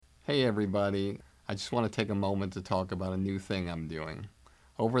Hey everybody, I just want to take a moment to talk about a new thing I'm doing.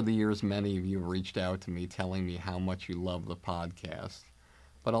 Over the years, many of you have reached out to me telling me how much you love the podcast,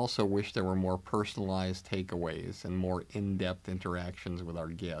 but also wish there were more personalized takeaways and more in-depth interactions with our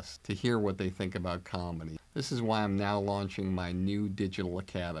guests to hear what they think about comedy. This is why I'm now launching my new digital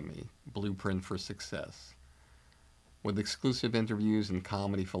academy, Blueprint for Success. With exclusive interviews and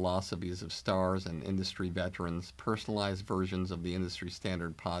comedy philosophies of stars and industry veterans, personalized versions of the industry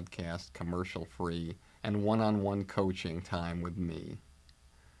standard podcast, commercial-free, and one-on-one coaching time with me.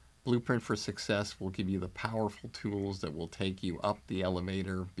 Blueprint for Success will give you the powerful tools that will take you up the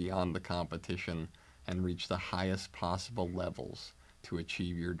elevator beyond the competition and reach the highest possible levels to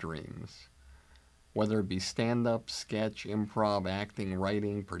achieve your dreams. Whether it be stand-up, sketch, improv, acting,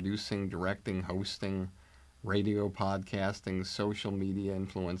 writing, producing, directing, hosting, radio podcasting, social media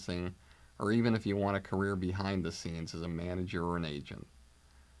influencing, or even if you want a career behind the scenes as a manager or an agent.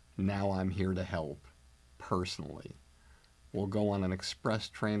 Now I'm here to help, personally. We'll go on an express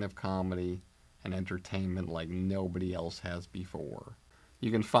train of comedy and entertainment like nobody else has before.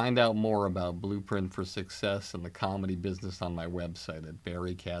 You can find out more about Blueprint for Success and the comedy business on my website at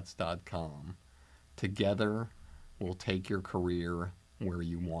barrykatz.com. Together, we'll take your career where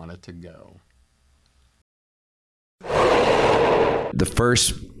you want it to go. The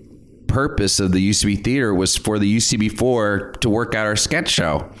first purpose of the UCB Theater was for the UCB4 to work out our sketch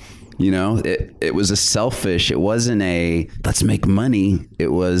show. You know, it was a selfish, it wasn't a let's make money. It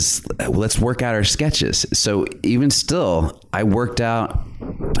was let's work out our sketches. So even still, I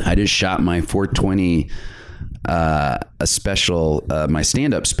just shot my 420 a special, my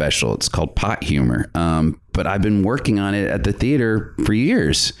stand-up special. It's called Pot Humor. But I've been working on it at the theater for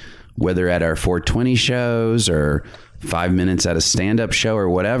years, whether at our 420 shows or 5 minutes at a stand-up show or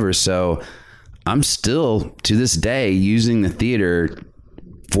whatever. So I'm still, to this day, using the theater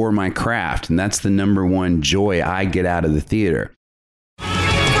for my craft. And that's the number one joy I get out of the theater.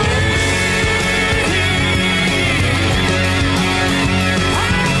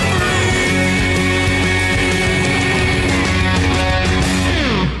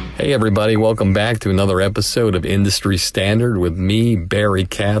 Hey everybody, welcome back to another episode of Industry Standard with me, Barry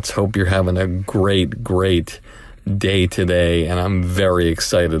Katz. Hope you're having a great day today, and I'm very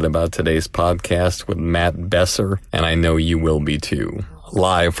excited about today's podcast with Matt Besser, and I know you will be too.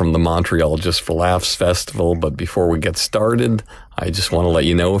 Live from the Montreal Just for Laughs Festival, but before we get started, I just want to let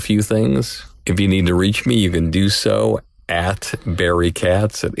you know a few things. If you need to reach me, you can do so at Barry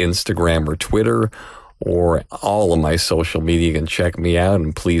Katz at Instagram or Twitter, or all of my social media. You can check me out,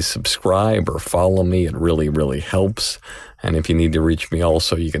 and please subscribe or follow me. It really helps. And if you need to reach me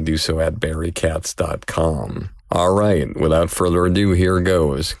also, you can do so at barrykatz.com. All right, without further ado, here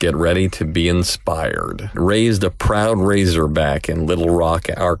goes. Get ready to be inspired. Raised a proud Razorback in Little Rock,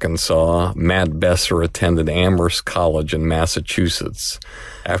 Arkansas, Matt Besser attended Amherst College in Massachusetts.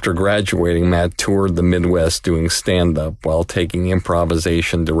 After graduating, Matt toured the Midwest doing stand-up while taking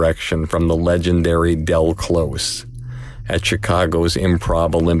improvisation direction from the legendary Del Close at Chicago's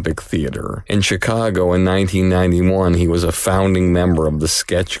Improv Olympic Theater. In Chicago in 1991, he was a founding member of the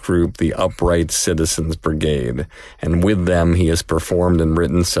sketch group The Upright Citizens Brigade, and with them he has performed and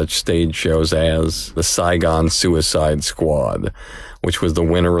written such stage shows as The Saigon Suicide Squad, which was the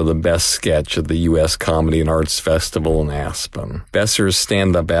winner of the best sketch at the U.S. Comedy and Arts Festival in Aspen. Besser's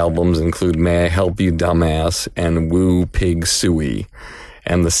stand-up albums include May I Help You, Dumbass and Woo Pig Suey,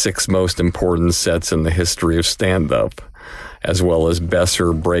 and the 6 most important sets in the history of stand-up, as well as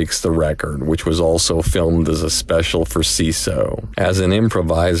Besser Breaks the Record, which was also filmed as a special for CISO. As an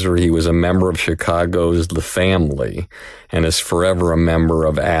improviser, he was a member of Chicago's The Family and is forever a member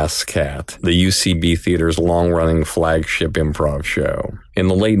of ASSCAT, the UCB Theater's long-running flagship improv show. In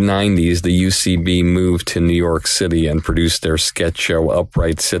the late 90s, the UCB moved to New York City and produced their sketch show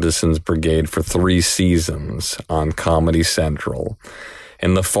Upright Citizens Brigade for 3 seasons on Comedy Central.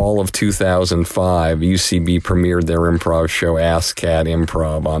 In the fall of 2005, UCB premiered their improv show ASSCAT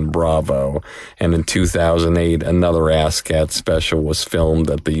Improv on Bravo, and in 2008, another ASSCAT special was filmed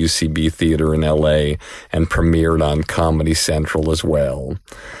at the UCB Theater in LA and premiered on Comedy Central as well.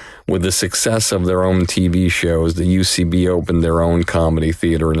 With the success of their own TV shows, the UCB opened their own comedy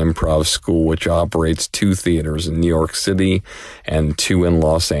theater and improv school, which operates 2 theaters in New York City and 2 in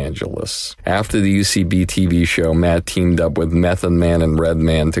Los Angeles. After the UCB TV show, Matt teamed up with Method Man and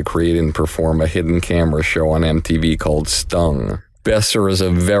Redman to create and perform a hidden camera show on MTV called Stung. Besser is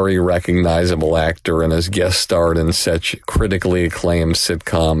a very recognizable actor and has guest starred in such critically acclaimed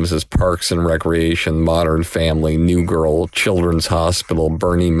sitcoms as Parks and Recreation, Modern Family, New Girl, Children's Hospital,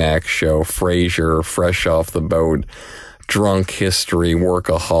 Bernie Mac Show, Frasier, Fresh Off the Boat, Drunk History,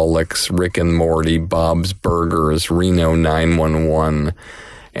 Workaholics, Rick and Morty, Bob's Burgers, Reno 911,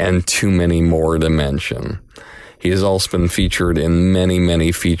 and too many more to mention. He has also been featured in many,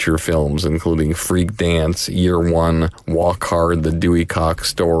 many feature films, including Freak Dance, Year One, Walk Hard, The Dewey Cox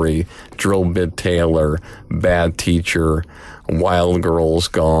Story, Drill Bit Taylor, Bad Teacher, Wild Girls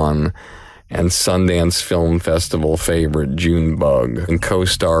Gone, and Sundance Film Festival favorite Junebug, and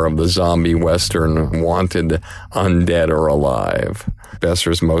co-star of the zombie western Wanted, Undead or Alive.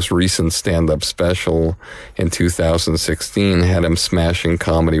 Besser's most recent stand-up special in 2016 had him smashing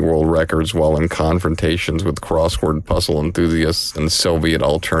comedy world records while in confrontations with crossword puzzle enthusiasts and Soviet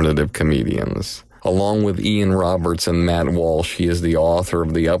alternative comedians. Along with Ian Roberts and Matt Walsh, he is the author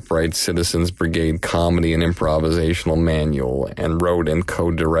of the Upright Citizens Brigade Comedy and Improvisational Manual and wrote and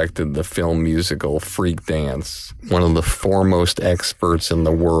co-directed the film musical Freak Dance, one of the foremost experts in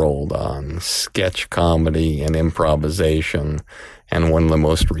the world on sketch comedy and improvisation, and one of the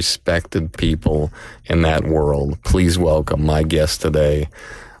most respected people in that world. Please welcome my guest today.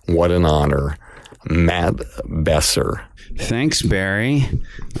 What an honor, Matt Besser. Thanks, Barry.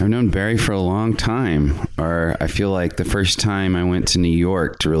 I've known Barry for a long time. Or I feel like the first time I went to New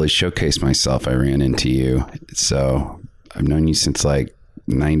York to really showcase myself, I ran into you. So I've known you since like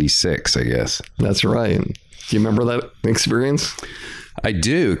 96, I guess. That's right. Do you remember that experience? I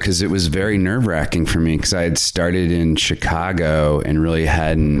do, because it was very nerve-wracking for me, because I had started in Chicago and really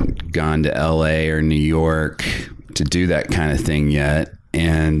hadn't gone to LA or New York to do that kind of thing yet.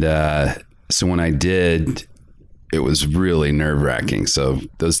 And so when I did, it was really nerve-wracking. So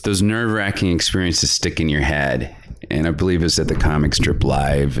those nerve-wracking experiences stick in your head. And I believe it was at the Comic Strip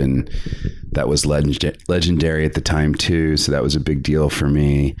Live, and that was legendary at the time too. So that was a big deal for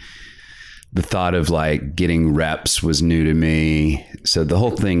me. The thought of like getting reps was new to me. So the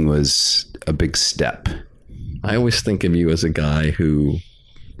whole thing was a big step. I always think of you as a guy who,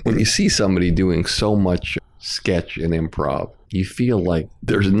 when you see somebody doing so much sketch and improv, you feel like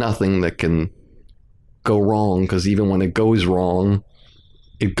there's nothing that can go wrong, because even when it goes wrong,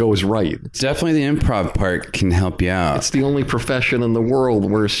 it goes right. Definitely the improv part can help you out. It's the only profession in the world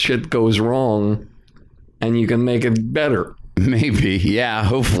where shit goes wrong and you can make it better. Maybe. Yeah,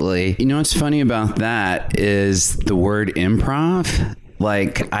 hopefully. You know what's funny about that is the word improv.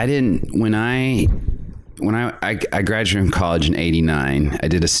 Like when I graduated from college in 89, I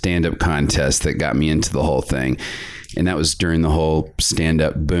did a stand-up contest that got me into the whole thing. And that was during the whole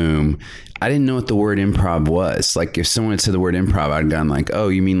stand-up boom. I didn't know what the word improv was. Like if someone had said the word improv, I'd gone like, oh,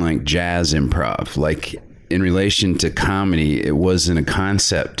 you mean like jazz improv? Like in relation to comedy, it wasn't a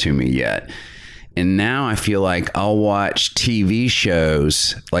concept to me yet. And now I feel like I'll watch TV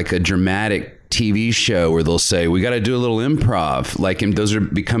shows, like a dramatic TV show where they'll say, we got to do a little improv. Like, and those are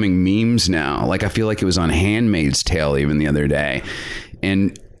becoming memes now. Like I feel like it was on Handmaid's Tale even the other day.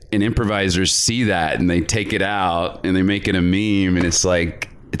 And improvisers see that and they take it out and they make it a meme. And it's like,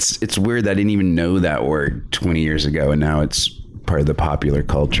 it's weird that I didn't even know that word 20 years ago. And now it's part of the popular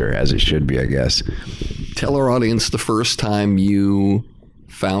culture, as it should be, I guess. Tell our audience the first time you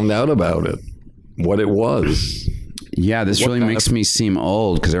found out about it, what it was. Yeah, this really makes me seem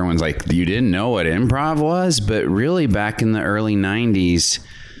old, because everyone's like, you didn't know what improv was? But really back in the early 90s,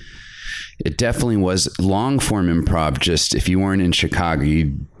 it definitely was long form improv. Just if you weren't in Chicago,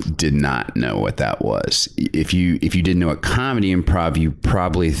 you did not know what that was. If you didn't know what comedy improv, you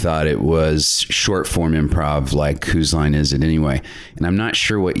probably thought it was short form improv, like Whose Line Is It Anyway? And I'm not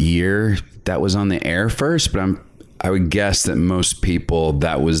sure what year that was on the air first, but I would guess that most people,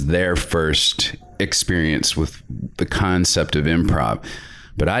 that was their first experience with the concept of improv.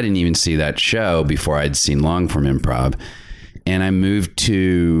 But I didn't even see that show before I'd seen long form improv. And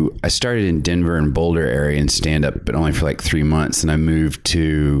I started in Denver and Boulder area in stand-up, but only for like 3 months. And I moved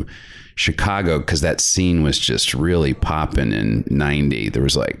to Chicago because that scene was just really popping in 90. There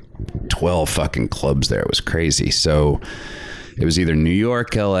was like 12 fucking clubs there. It was crazy. So it was either New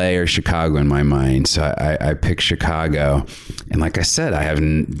York, LA, or Chicago in my mind. So I picked Chicago. And like I said,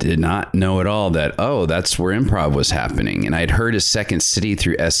 did not know at all that, that's where improv was happening. And I'd heard of Second City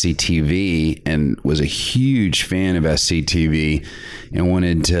through SCTV and was a huge fan of SCTV and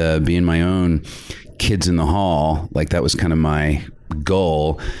wanted to be in my own Kids in the Hall. Like that was kind of my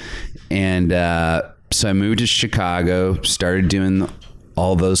goal. And so I moved to Chicago, started doing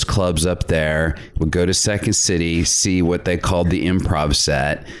all those clubs up there, would go to Second City, see what they called the improv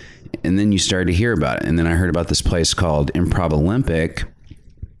set. And then you started to hear about it. And then I heard about this place called Improv Olympic,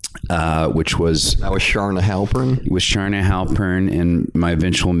 which was... That was Sharna Halpern? With Sharna Halpern and my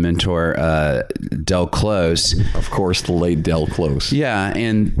eventual mentor, Del Close. Of course, the late Del Close. Yeah,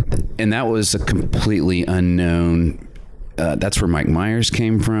 and that was a completely unknown that's where Mike Myers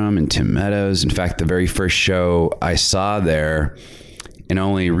came from and Tim Meadows. In fact, the very first show I saw there, and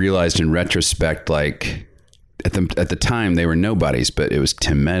only realized in retrospect, like at the time they were nobodies, but it was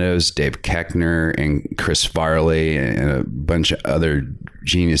Tim Meadows, Dave Koechner, and Chris Farley, and a bunch of other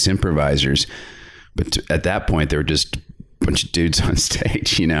genius improvisers. But at that point, they were just a bunch of dudes on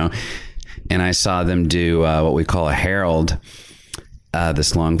stage, you know. And I saw them do what we call a Herald,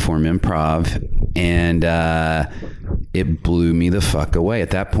 this long form improv, and it blew me the fuck away.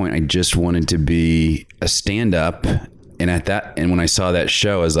 At that point, I just wanted to be a stand-up. And when I saw that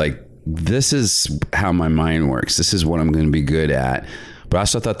show, I was like, this is how my mind works. This is what I'm going to be good at. But I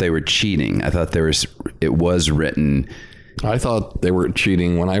also thought they were cheating. I thought it was written. I thought they were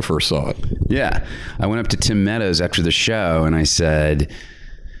cheating when I first saw it. Yeah. I went up to Tim Meadows after the show and I said,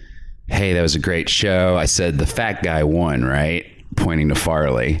 hey, that was a great show. I said, the fat guy won, right? Pointing to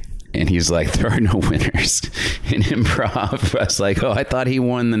Farley. And he's like, there are no winners in improv. I was like, oh, I thought he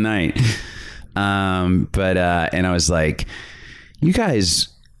won the night. And I was like, you guys,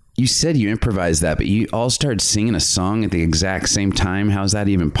 you said you improvised that, but you all started singing a song at the exact same time. How's that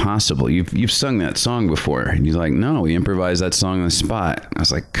even possible? You've sung that song before. And he's like, no, we improvised that song on the spot. I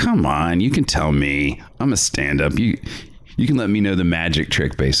was like, come on, you can tell me. I'm a stand-up. You can let me know the magic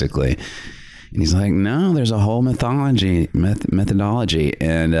trick, basically. And he's like, no, there's a whole methodology.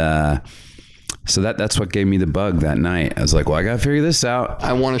 And, so that's what gave me the bug that night. I was like, well, I got to figure this out.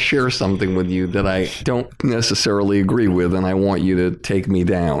 I want to share something with you that I don't necessarily agree with, and I want you to take me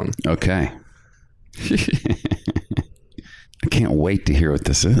down. Okay. I can't wait to hear what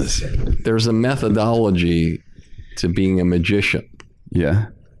this is. There's a methodology to being a magician. Yeah.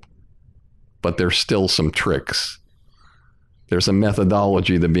 But there's still some tricks. There's a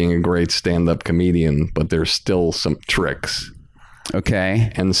methodology to being a great stand-up comedian, but there's still some tricks.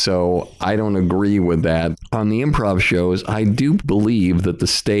 Okay. And so I don't agree with that. On the improv shows, I do believe that the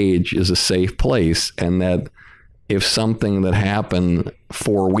stage is a safe place, and that if something that happened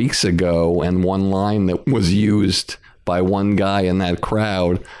 4 weeks ago and one line that was used by one guy in that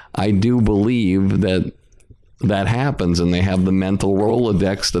crowd, I do believe that happens, and they have the mental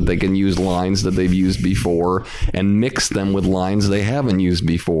Rolodex that they can use lines that they've used before and mix them with lines they haven't used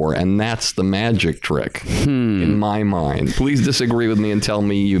before. And that's the magic trick in my mind. Please disagree with me and tell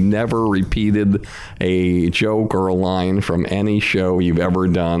me you've never repeated a joke or a line from any show you've ever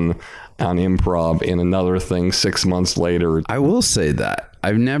done on improv in another thing 6 months later. I will say that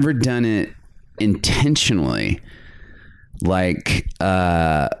I've never done it intentionally. Like,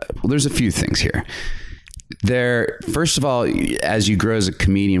 there's a few things here. First of all, as you grow as a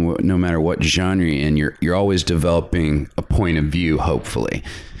comedian, no matter what genre you're in, you're always developing a point of view, hopefully.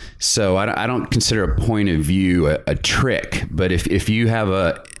 So I don't consider a point of view a trick, but if you have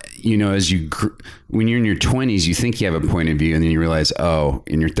when you're in your 20s, you think you have a point of view, and then you realize, oh,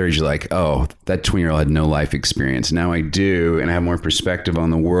 in your 30s, you're like, oh, that 20-year-old had no life experience. Now I do, and I have more perspective on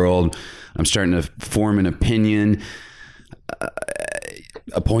the world. I'm starting to form an opinion,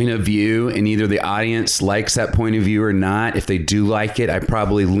 a point of view, and either the audience likes that point of view or not. If they do like it, I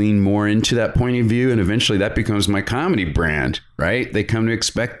probably lean more into that point of view, and eventually that becomes my comedy brand, right? They come to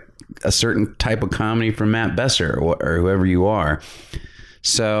expect a certain type of comedy from Matt Besser or whoever you are.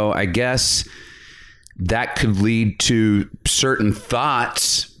 So I guess that could lead to certain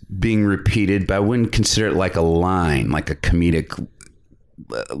thoughts being repeated, but I wouldn't consider it like a line, like a comedic,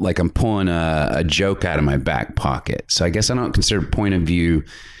 like I'm pulling a joke out of my back pocket. So I guess I don't consider point of view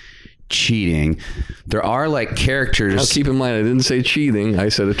cheating. There are like characters. Now keep in mind, I didn't say cheating. I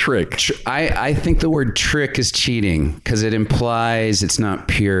said a trick. I think the word trick is cheating because it implies it's not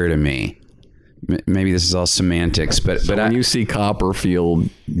pure to me. Maybe this is all semantics, but when you see Copperfield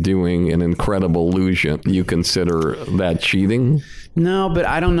doing an incredible illusion, you consider that cheating? No, but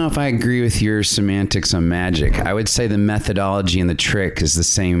I don't know if I agree with your semantics on magic. I would say the methodology and the trick is the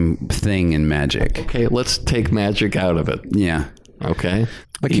same thing in magic. Okay, let's take magic out of it. Yeah. Okay.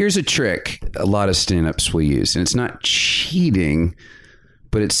 Like here's a trick a lot of stand-ups will use, and it's not cheating,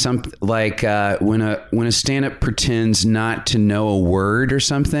 but it's something like when a stand-up pretends not to know a word or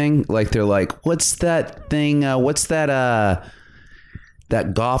something, like they're like, what's that thing? What's that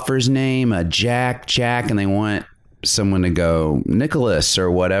golfer's name? Jack, and they want someone to go Nicholas or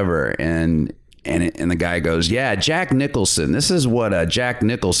whatever, and the guy goes, yeah, Jack Nicholson. This is what Jack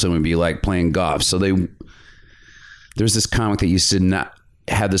Nicholson would be like playing golf. So there's this comic that used to not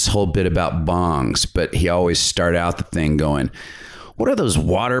have this whole bit about bongs, but he always start out the thing going, what are those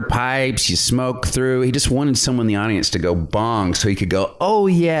water pipes you smoke through? He just wanted someone in the audience to go bong so he could go, oh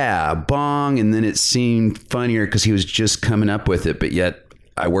yeah, bong. And then it seemed funnier because he was just coming up with it. But yet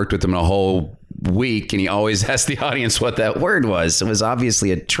I worked with him in a whole week, and he always asked the audience what that word was. It was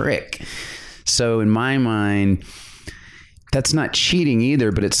obviously a trick. So in my mind, that's not cheating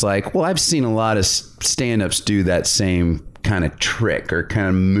either, but it's like, well, I've seen a lot of stand-ups do that same kind of trick or kind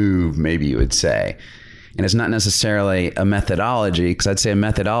of move, maybe you would say. And it's not necessarily a methodology, because I'd say a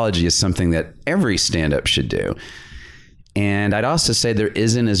methodology is something that every stand-up should do. And I'd also say there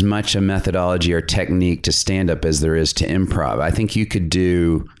isn't as much a methodology or technique to stand-up as there is to improv.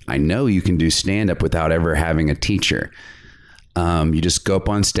 I know you can do stand-up without ever having a teacher. You just go up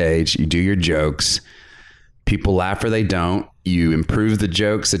on stage, you do your jokes, people laugh or they don't. You improve the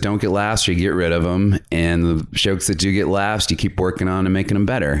jokes that don't get laughs, or you get rid of them. And the jokes that do get laughs, you keep working on and making them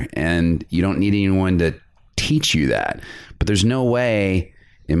better. And you don't need anyone to teach you that. But there's no way,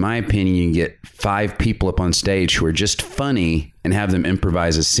 in my opinion, you can get 5 people up on stage who are just funny and have them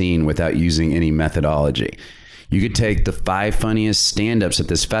improvise a scene without using any methodology. You could take the 5 funniest stand-ups at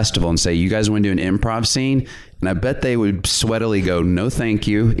this festival and say, you guys want to do an improv scene? And I bet they would sweatily go, no, thank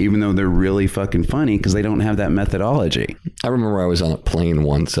you, even though they're really fucking funny, because they don't have that methodology. I remember I was on a plane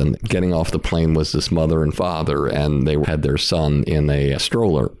once, and getting off the plane was this mother and father, and they had their son in a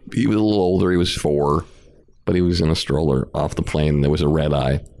stroller. He was a little older. He was 4, but he was in a stroller off the plane. There was a red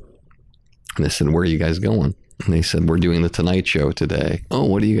eye. And they said, where are you guys going? And they said, we're doing the Tonight Show today. Oh,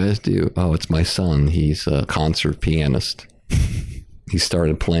 what do you guys do? Oh, it's my son. He's a concert pianist. He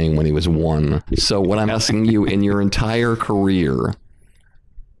started playing when he was 1. So what I'm asking you, in your entire career,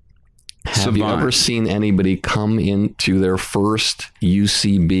 have you ever seen anybody come into their first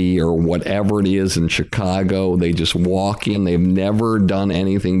UCB or whatever it is in Chicago? They just walk in. They've never done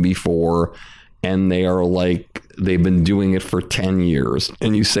anything before. And they are like, they've been doing it for 10 years.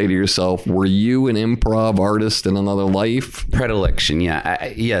 And you say to yourself, were you an improv artist in another life? Predilection, yeah.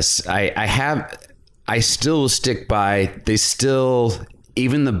 Yes, I have. I still stick by,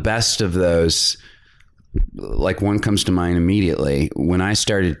 even the best of those, like one comes to mind immediately. When I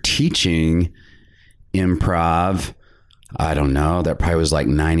started teaching improv, I don't know, that probably was like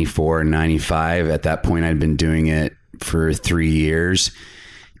 94, 95. At that point, I'd been doing it for 3 years.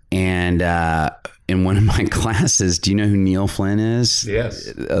 And in one of my classes, do you know who Neil Flynn is? Yes.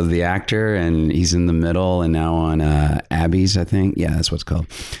 The actor, and he's in The Middle and now on Abby's, I think. Yeah, that's what it's called.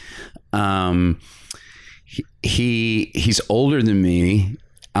 He's older than me.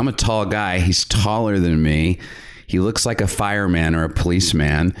 I'm a tall guy. He's taller than me. He looks like a fireman or a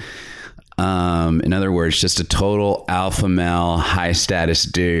policeman. In other words, just a total alpha male, high status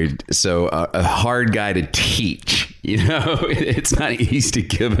dude. So a hard guy to teach, it's not easy to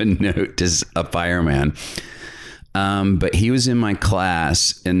give a note to a fireman. But he was in my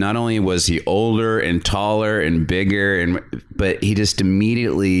class, and not only was he older and taller and bigger, but he just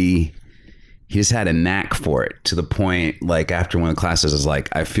had a knack for it, to the point, like after one of the classes, I was like,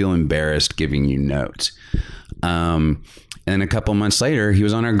 I feel embarrassed giving you notes. And a couple months later, he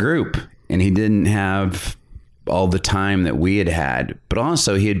was on our group, and he didn't have all the time that we had, but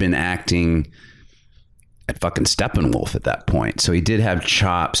also he had been acting at fucking Steppenwolf at that point. So he did have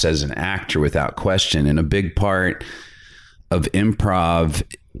chops as an actor without question. And a big part of improv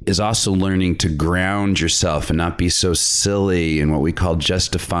is also learning to ground yourself and not be so silly and what we call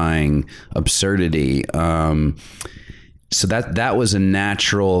justifying absurdity. So that was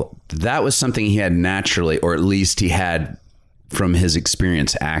that was something he had naturally, or at least he had from his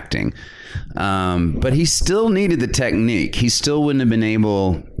experience acting. But he still needed the technique. He still wouldn't have been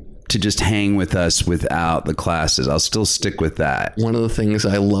able to just hang with us without the classes. I'll still stick with that. One of the things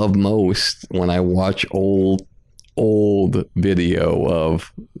I love most when I watch old video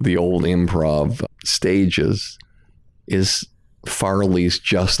of the old improv stages is Farley's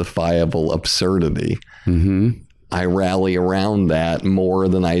justifiable absurdity. Mm-hmm. I rally around that more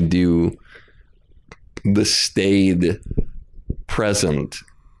than I do the staid present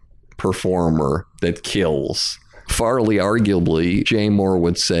performer that kills. Farley, arguably, Jay Moore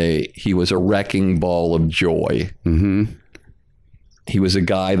would say he was a wrecking ball of joy. Mm-hmm. He was a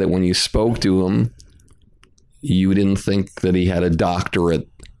guy that when you spoke to him, you didn't think that he had a doctorate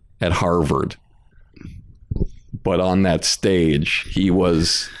at Harvard. But on that stage, he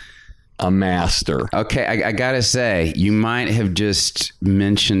was a master. Okay, I gotta say, you might have just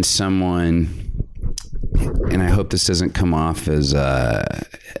mentioned someone, and I hope this doesn't come off as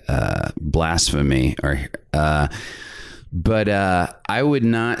blasphemy, but I would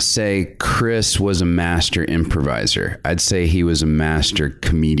not say Chris was a master improviser. I'd say he was a master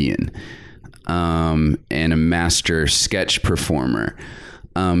comedian, and a master sketch performer.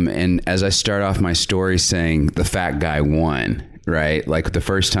 And as I start off my story saying the fat guy won, right? Like the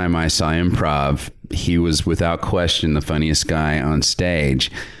first time I saw improv, he was without question the funniest guy on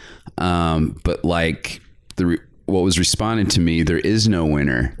stage. But like what was responded to me, there is no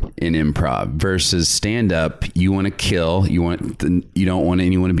winner in improv versus stand up. You want to kill. You don't want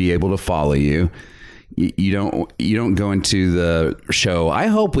anyone to be able to follow you. You don't go into the show, I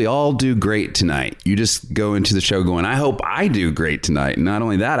hope we all do great tonight. You just go into the show going, I hope I do great tonight. And not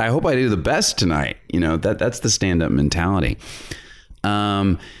only that, I hope I do the best tonight. That's the stand-up mentality.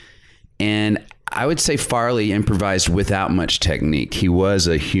 And I would say Farley improvised without much technique. He was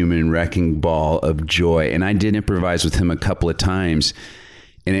a human wrecking ball of joy. And I did improvise with him a couple of times.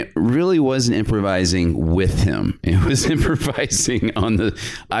 And it really wasn't improvising with him. It was improvising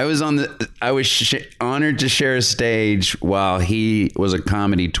I was honored to share a stage while he was a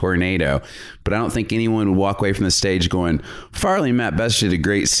comedy tornado. But I don't think anyone would walk away from the stage going, Farley and Matt Best did a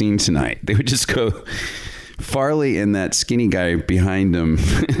great scene tonight. They would just go, Farley and that skinny guy behind him.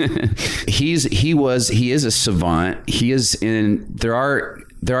 He is a savant. There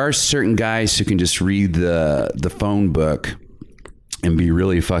are certain guys who can just read the phone book and be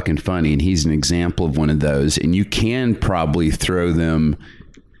really fucking funny. And he's an example of one of those. And you can probably throw them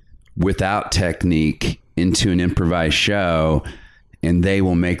without technique into an improvised show and they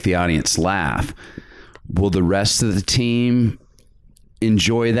will make the audience laugh. Will the rest of the team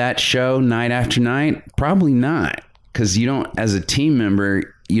enjoy that show night after night? Probably not. Because as a team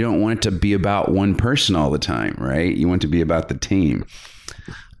member, you don't want it to be about one person all the time, right? You want it to be about the team.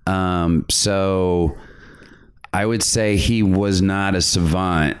 So I would say he was not a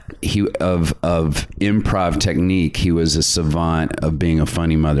savant of improv technique. He was a savant of being a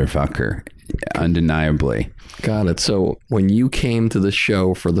funny motherfucker, undeniably. Got it. So when you came to the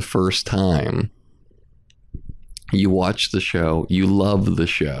show for the first time, you watched the show, you loved the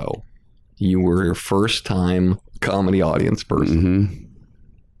show, you were your first time comedy audience person.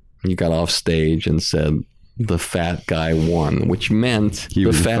 Mm-hmm. You got off stage and said, the fat guy won, which meant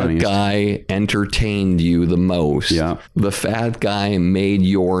the fat guy entertained you the most. Yeah. The fat guy made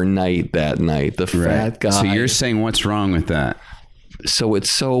your night that night. The fat guy. So you're saying what's wrong with that? So it's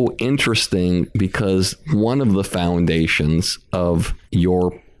so interesting because one of the foundations of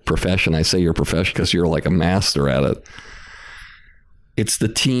your profession, I say your profession because you're like a master at it, it's the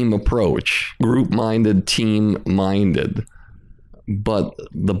team approach, group-minded, team-minded. But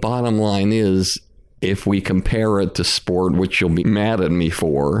the bottom line is, if we compare it to sport, which you'll be mad at me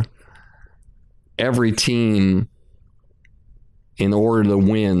for, every team, in order to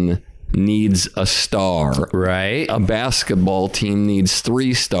win, needs a star. Right. A basketball team needs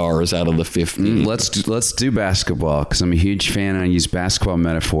 3 stars out of the 15. Let's do basketball because I'm a huge fan and I use basketball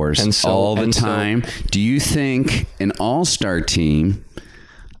metaphors all the time. Do you think an all-star team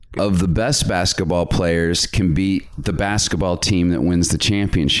of the best basketball players can beat the basketball team that wins the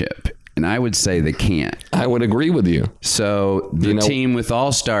championship? And I would say they can't. I would agree with you. So the team with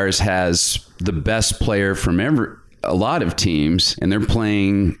all-stars has the best player from a lot of teams, and they're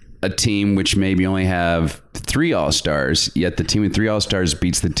playing a team which maybe only have 3 all-stars, yet the team with 3 all-stars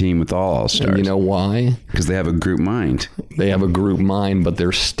beats the team with all all-stars. And you know why? Because they have a group mind. They have a group mind, but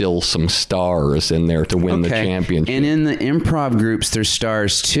there's still some stars in there to win the championship. And in the improv groups, there's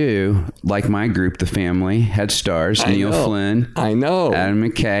stars too. Like my group, The Family, had stars. Neil Flynn. I know. Adam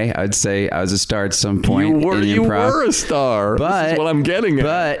McKay. I'd say I was a star at some point. You were a star. This is what I'm getting at.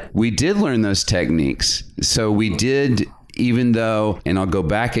 But we did learn those techniques. So we did... Even though, and I'll go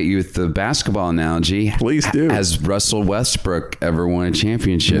back at you with the basketball analogy. Please do. Has Russell Westbrook ever won a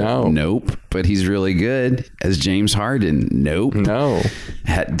championship? No. Nope. But he's really good. Has James Harden? Nope. No.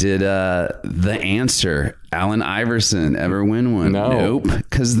 Did The Answer, Allen Iverson, ever win one? No. Nope.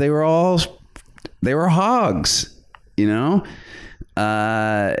 Because they were hogs,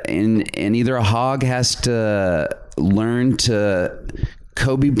 and either a hog has to learn to...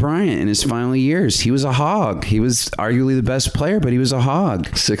 Kobe Bryant in his final years, he was a hog. He was arguably the best player, but he was a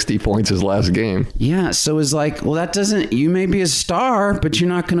hog. 60 points his last game. Yeah, so it's like, well, you may be a star, but you're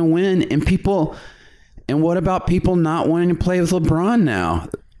not going to win. And what about people not wanting to play with LeBron now?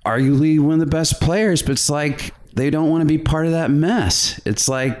 Arguably one of the best players, but it's like they don't want to be part of that mess. It's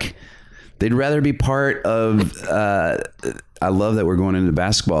like they'd rather be part of, I love that we're going into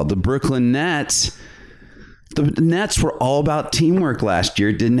basketball, the Brooklyn Nets. The Nets were all about teamwork last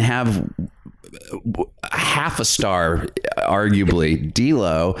year. Didn't have half a star, arguably,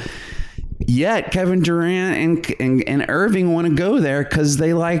 D'Lo. Yet Kevin Durant and Irving want to go there because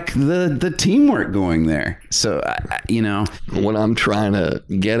they like the teamwork going there. So, What I'm trying to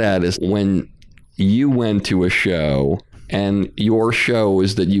get at is when you went to a show and your show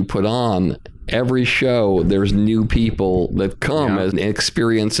is that you put on every show there's new people that come and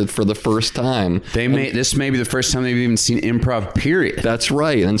experience it for the first time. This may be the first time they've even seen improv, period. That's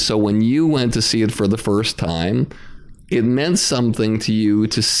right. And so when you went to see it for the first time, it meant something to you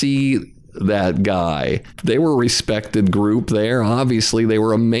to see that guy. They were a respected group there. Obviously, they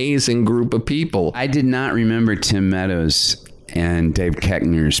were an amazing group of people. I did not remember Tim Meadows and Dave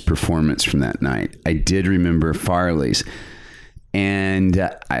Keckner's performance from that night. I did remember Farley's. And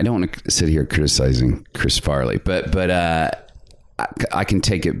I don't want to sit here criticizing Chris Farley, but I can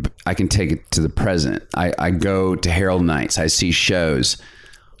take it. I can take it to the present. I go to Harold Nights. I see shows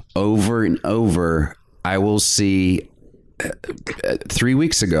over and over. I will see. 3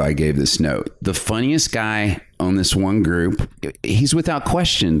 weeks ago, I gave this note. The funniest guy on this one group, he's without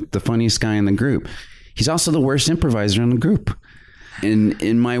question the funniest guy in the group. He's also the worst improviser in the group.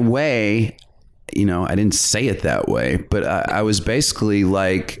 In my way, you know, I didn't say it that way, but I was basically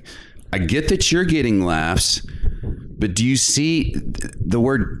like, I get that you're getting laughs, but do you see the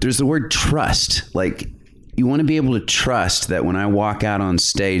word? There's the word trust. Like, you want to be able to trust that when I walk out on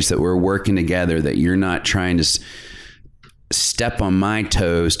stage that we're working together, that you're not trying to step on my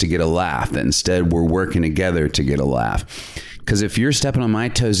toes to get a laugh, that instead we're working together to get a laugh. Because if you're stepping on my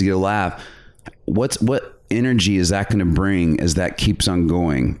toes to get a laugh, what energy is that going to bring as that keeps on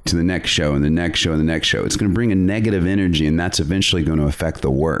going to the next show and the next show and the next show? It's going to bring a negative energy, and that's eventually going to affect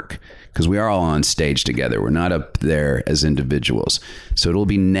the work, because we are all on stage together. We're not up there as individuals. So it'll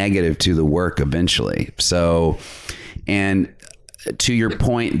be negative to the work eventually. So, and to your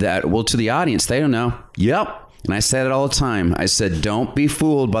point that, well, to the audience, they don't know. Yep. And I said it all the time. I said, don't be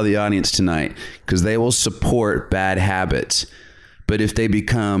fooled by the audience tonight, because they will support bad habits. But if they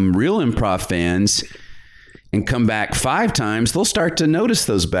become real improv fans and come back 5 times, they'll start to notice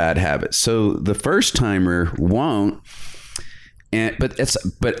those bad habits. So the first timer won't.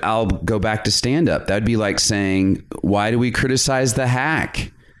 But I'll go back to stand up. That'd be like saying, why do we criticize the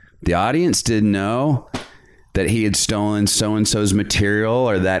hack? The audience didn't know that he had stolen so-and-so's material,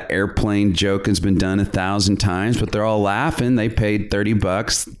 or that airplane joke has been done 1,000 times, but they're all laughing. They paid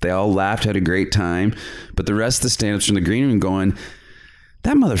 $30. They all laughed, had a great time. But the rest of the stand-ups from the green room going,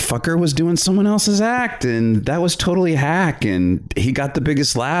 that motherfucker was doing someone else's act, and that was totally hack, and he got the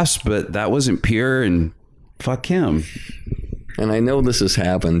biggest laughs, but that wasn't pure, and fuck him. And I know this has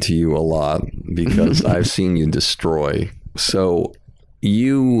happened to you a lot, because I've seen you destroy. So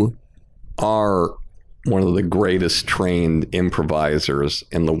you are one of the greatest trained improvisers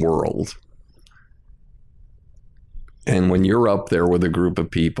in the world. And when you're up there with a group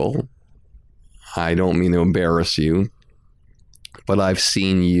of people, I don't mean to embarrass you, but I've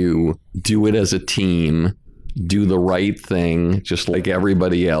seen you do it as a team, do the right thing, just like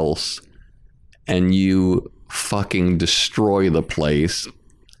everybody else, and you fucking destroy the place,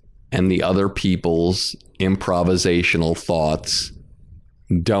 and the other people's improvisational thoughts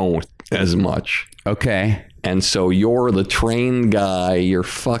don't as much. Okay. And so you're the trained guy. You're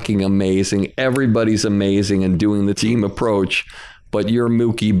fucking amazing. Everybody's amazing and doing the team approach. But you're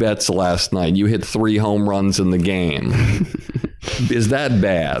Mookie Betts last night. You hit 3 home runs in the game. Is that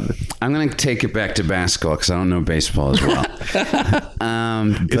bad? I'm going to take it back to basketball, because I don't know baseball as well.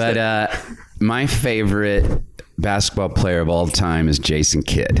 My favorite basketball player of all time is Jason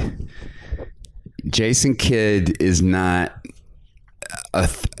Kidd. Jason Kidd is not a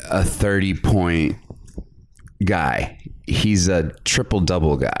 30-point guy. He's a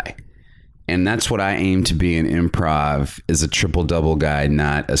triple-double guy. And that's what I aim to be in improv, is a triple-double guy,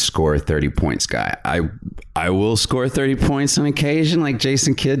 not a score 30 points guy. I will score 30 points on occasion, like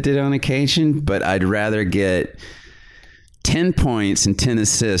Jason Kidd did on occasion, but I'd rather get 10 points and 10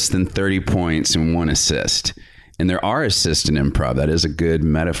 assists than 30 points and 1 assist. And there are assists in improv. That is a good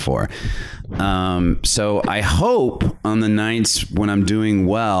metaphor. So I hope on the nights when I'm doing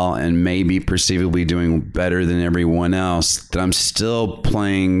well and maybe perceivably doing better than everyone else, that I'm still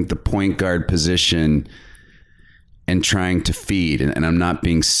playing the point guard position and trying to feed. And I'm not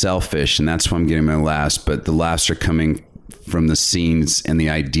being selfish. And that's why I'm getting my laughs. But the laughs are coming from the scenes and the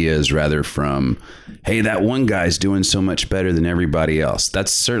ideas rather from, hey, that one guy's doing so much better than everybody else.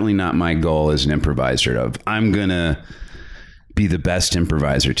 That's certainly not my goal as an improviser, of I'm going to be the best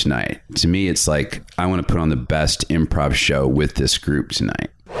improviser tonight. To me, it's like, I want to put on the best improv show with this group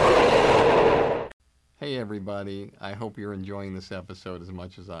tonight. Hey, everybody. I hope you're enjoying this episode as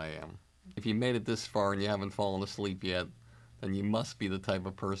much as I am. If you made it this far and you haven't fallen asleep yet, then you must be the type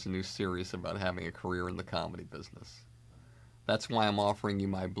of person who's serious about having a career in the comedy business. That's why I'm offering you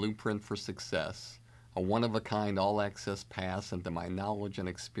my Blueprint for Success, a one-of-a-kind all-access pass into my knowledge and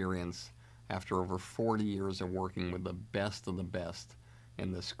experience after over 40 years of working with the best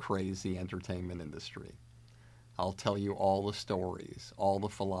in this crazy entertainment industry. I'll tell you all the stories, all the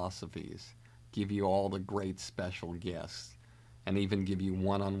philosophies, give you all the great special guests, and even give you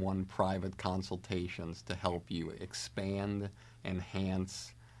one-on-one private consultations to help you expand,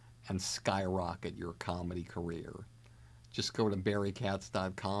 enhance, and skyrocket your comedy career. Just go to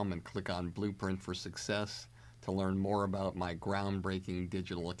barrykatz.com and click on Blueprint for Success to learn more about my groundbreaking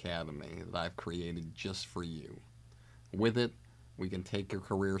digital academy that I've created just for you. With it, we can take your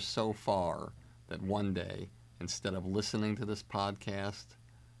career so far that one day, instead of listening to this podcast,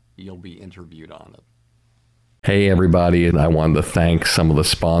 you'll be interviewed on it. Hey everybody, and I wanted to thank some of the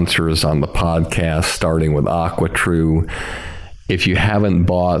sponsors on the podcast, starting with AquaTrue. If you haven't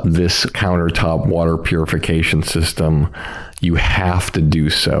bought this countertop water purification system, you have to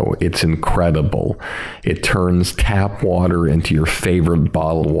do so. It's incredible. It turns tap water into your favorite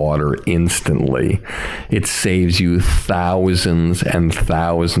bottled water instantly. It saves you thousands and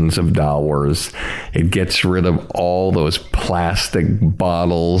thousands of dollars. It gets rid of all those plastic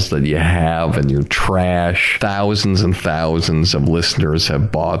bottles that you have in your trash. Thousands and thousands of listeners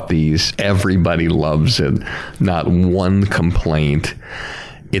have bought these. Everybody loves it. Not one complaint.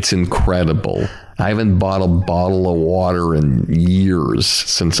 It's incredible. I haven't bought a bottle of water in years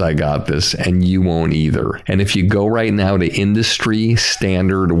since I got this, and you won't either. And if you go right now to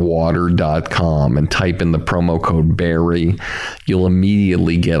industrystandardwater.com and type in the promo code Barry, you'll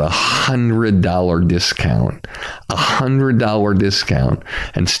immediately get $100 discount. $100 discount,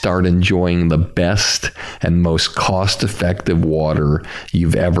 and start enjoying the best and most cost-effective water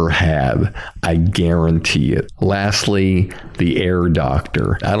you've ever had. I guarantee it. Lastly, the Air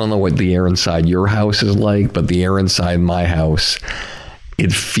Doctor. I don't know what the air inside your house is like, but the air inside my house,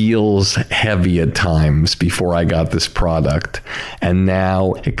 it feels heavy at times before I got this product. And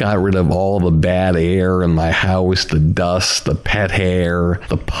now it got rid of all the bad air in my house, the dust, the pet hair,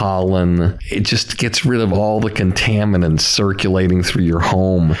 the pollen. It just gets rid of all the contaminants circulating through your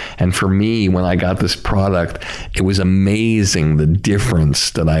home. And for me, when I got this product, it was amazing the difference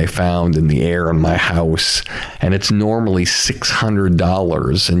that I found in the air in my house. And it's normally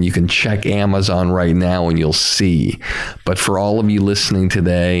 $600, and you can check Amazon right now and you'll see. But for all of you listening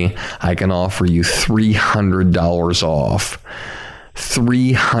today, I can offer you $300 off.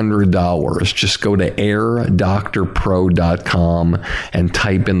 $300. Just go to airdoctorpro.com and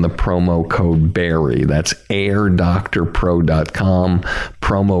type in the promo code Barry. That's airdoctorpro.com,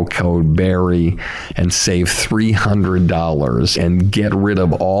 promo code Barry, and save $300 and get rid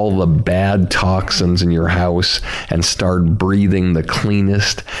of all the bad toxins in your house and start breathing the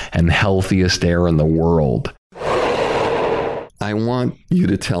cleanest and healthiest air in the world. I want you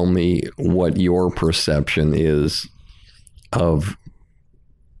to tell me what your perception is of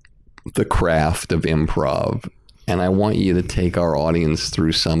the craft of improv. And I want you to take our audience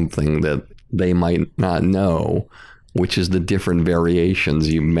through something that they might not know, which is the different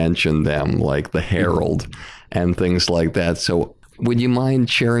variations. You mentioned them, like the Herald and things like that. So would you mind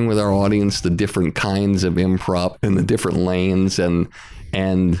sharing with our audience the different kinds of improv and the different lanes and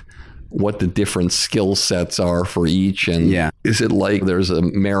what the different skill sets are for each? And is it like there's a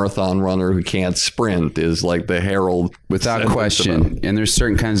marathon runner who can't sprint, is like the Herald? Without question. And there's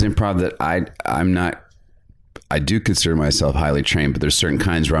certain kinds of improv that I do consider myself highly trained, but there's certain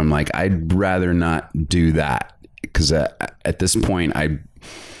kinds where I'm like, I'd rather not do that, because at this point I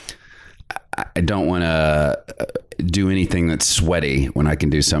don't want to do anything that's sweaty when I can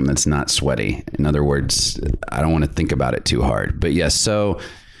do something that's not sweaty. In other words, I don't want to think about it too hard. But yes, so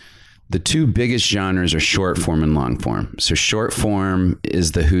the two biggest genres are short form and long form. So short form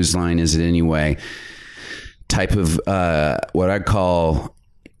is the whose line is it anyway type of what I call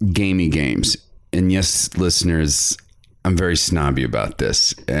gamey games. And yes, listeners, I'm very snobby about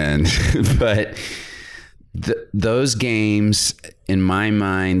this. But those games, in my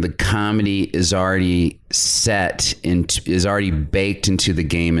mind, the comedy is already is already baked into the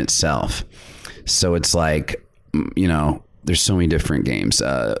game itself. So it's like, there's so many different games.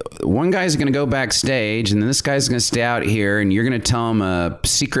 One guy's going to go backstage, and then this guy's going to stay out here, and you're going to tell him a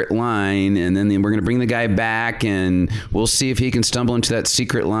secret line, and then we're going to bring the guy back, and we'll see if he can stumble into that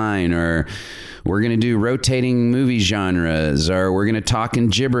secret line, or we're going to do rotating movie genres, or we're going to talk in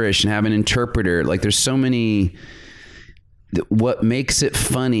gibberish and have an interpreter. Like, there's so many. What makes it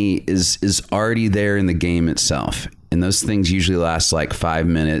funny is already there in the game itself. And those things usually last like 5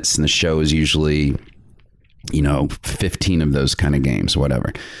 minutes, and the show is usually 15 of those kind of games,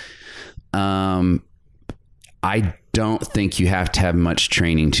 whatever. I don't think you have to have much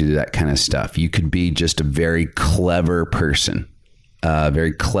training to do that kind of stuff. You could be just a very clever person, a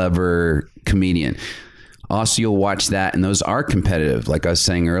very clever comedian. Also, you'll watch that, and those are competitive. Like I was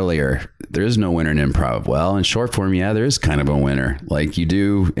saying earlier, there is no winner in improv. Well, in short form, yeah, there is kind of a winner. Like you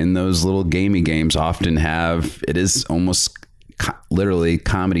do in those little gamey games often have, it is almost literally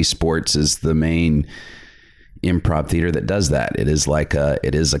comedy sports is the main improv theater that does that. It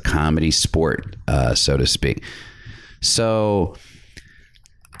is a comedy sport, so to speak. So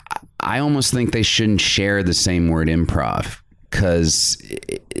I almost think they shouldn't share the same word improv because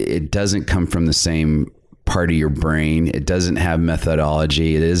it doesn't come from the same part of your brain. It doesn't have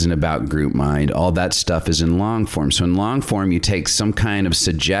methodology. It isn't about group mind. All that stuff is in long form. So in long form, you take some kind of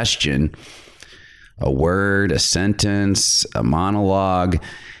suggestion, a word, a sentence, a monologue,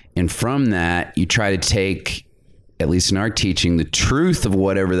 and from that, you try to take, at least in our teaching, the truth of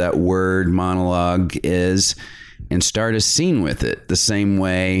whatever that word monologue is and start a scene with it. The same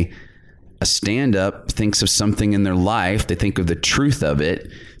way a stand-up thinks of something in their life, they think of the truth of it,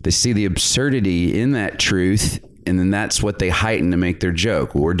 they see the absurdity in that truth, and then that's what they heighten to make their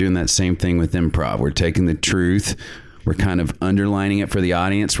joke. Well, we're doing that same thing with improv. We're taking the truth, we're kind of underlining it for the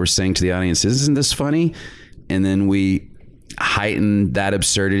audience. We're saying to the audience, isn't this funny? And then we heighten that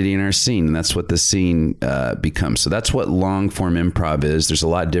absurdity in our scene, and that's what the scene becomes. So that's what long-form improv is. There's a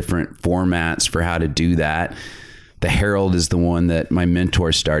lot of different formats for how to do that. The Herald is the one that my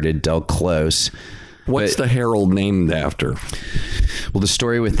mentor started, Del Close. What's the Herald named after? Well, the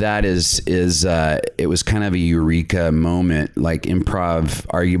story with that is it was kind of a eureka moment. Like improv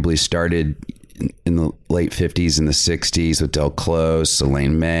arguably started in the late 50s and the 60s with Del Close,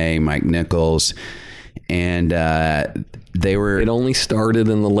 Elaine May, Mike Nichols. And they were... It only started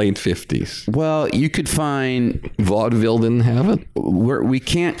in the late 50s. Well, you could find... Vaudeville didn't have it? We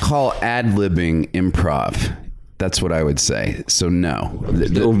can't call ad-libbing improv. That's what I would say. So no.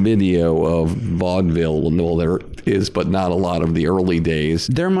 No video of vaudeville. No, there is, but not a lot of the early days.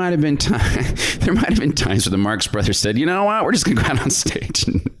 There might have been times where the Marx Brothers said, you know what, we're just going to go out on stage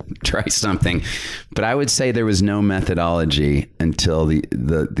and try something. But I would say there was no methodology until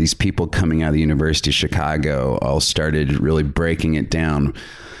these people coming out of the University of Chicago all started really breaking it down.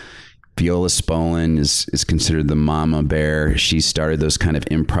 Viola Spolin is considered the mama bear. She started those kind of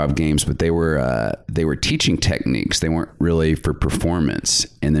improv games, but they were teaching techniques. They weren't really for performance.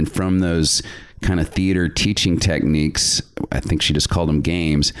 And then from those kind of theater teaching techniques, I think she just called them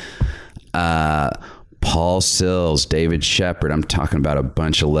games. Paul Sills, David Shepard. I'm talking about a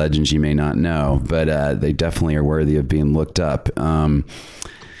bunch of legends you may not know, but they definitely are worthy of being looked up.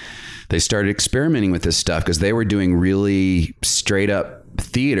 They started experimenting with this stuff because they were doing really straight up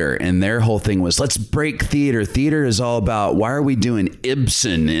theater, and their whole thing was, let's break theater. Theater is all about, why are we doing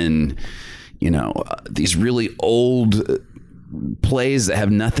Ibsen and these really old plays that have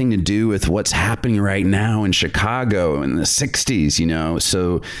nothing to do with what's happening right now in Chicago in the 60s,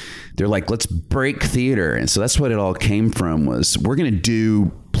 so they're like, let's break theater. And so that's what it all came from, was we're going to do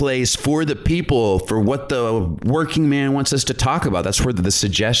plays for the people, for what the working man wants us to talk about. That's where the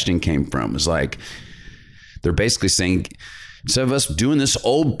suggestion came from. It was like, they're basically saying, instead of us doing this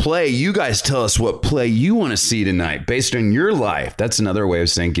old play, you guys tell us what play you want to see tonight based on your life. That's another way of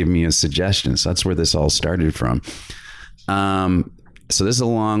saying, give me a suggestion. So that's where this all started from. So this is a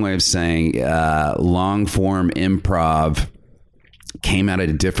long way of saying long form improv came out of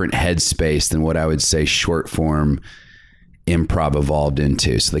a different headspace than what I would say short form improv evolved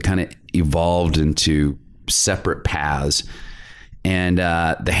into. So they kind of evolved into separate paths. And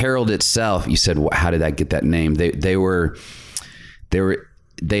the Herald itself, you said, how did that get that name? They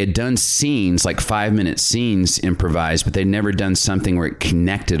had done scenes, like 5-minute scenes improvised, but they'd never done something where it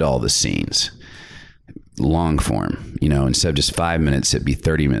connected all the scenes. Long form, instead of just 5 minutes, it'd be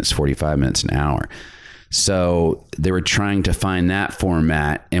 30 minutes, 45 minutes, an hour. So they were trying to find that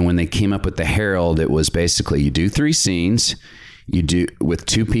format. And when they came up with the Herald, it was basically, you do 3 scenes, you do with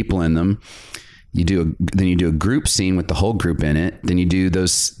 2 people in them. Then you do a group scene with the whole group in it. Then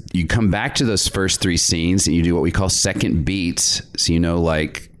you come back to those first 3 scenes and you do what we call second beats. So,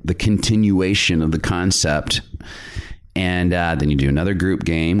 like the continuation of the concept. And then you do another group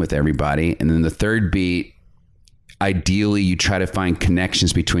game with everybody. And then the third beat, ideally you try to find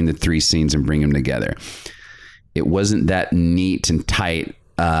connections between the 3 scenes and bring them together. It wasn't that neat and tight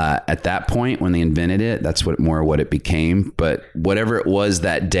at that point when they invented it. That's what it became. But whatever it was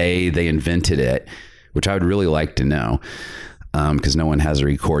that day they invented it, which I would really like to know, because no one has a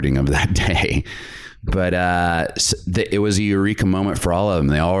recording of that day. But it was a eureka moment for all of them.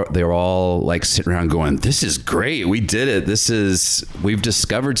 They were all like sitting around going, "This is great. We did it. We've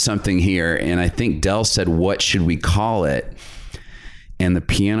discovered something here." And I think Del said, "What should we call it?" And the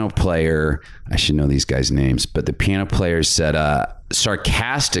piano player, I should know these guys' names, but the piano player said,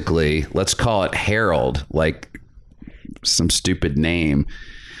 sarcastically, let's call it Harold, like some stupid name.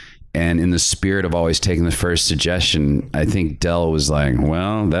 And in the spirit of always taking the first suggestion, I think Del was like,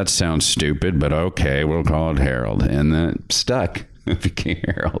 well, that sounds stupid, but okay, we'll call it Harold. And then it stuck. It became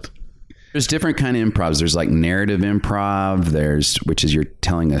Harold. There's different kind of improvs. There's like narrative improv. Which is you're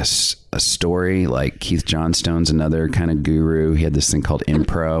telling us a story. Like Keith Johnstone's another kind of guru. He had this thing called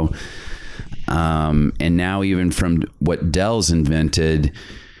impro. And now even from what Del's invented,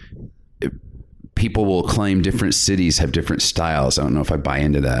 people will claim different cities have different styles. I don't know if I buy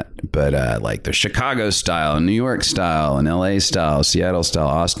into that, but like the Chicago style, and New York style, and LA style, Seattle style,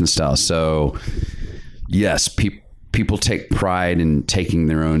 Austin style. So yes, people take pride in taking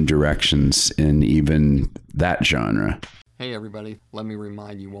their own directions in even that genre. Hey everybody, let me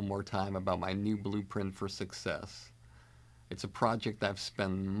remind you one more time about my new Blueprint for Success. It's a project I've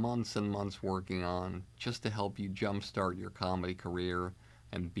spent months and months working on just to help you jumpstart your comedy career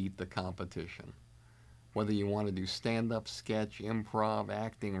and beat the competition. Whether you want to do stand-up, sketch, improv,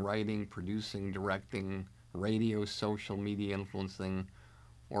 acting, writing, producing, directing, radio, social media influencing,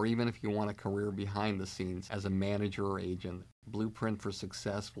 or even if you want a career behind the scenes as a manager or agent, Blueprint for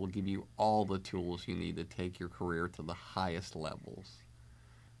Success will give you all the tools you need to take your career to the highest levels.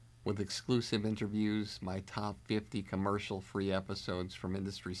 With exclusive interviews, my top 50 commercial-free episodes from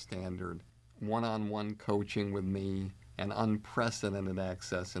Industry Standard, one-on-one coaching with me, and unprecedented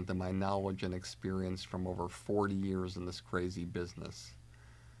access into my knowledge and experience from over 40 years in this crazy business.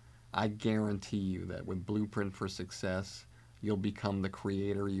 I guarantee you that with Blueprint for Success, you'll become the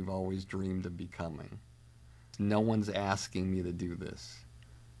creator you've always dreamed of becoming. No one's asking me to do this.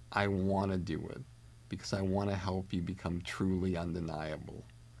 I want to do it because I want to help you become truly undeniable.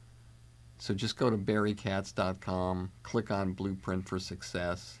 So just go to barrykatz.com, click on Blueprint for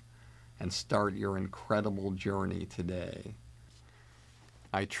Success, and start your incredible journey today.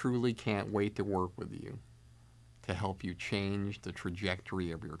 I truly can't wait to work with you to help you change the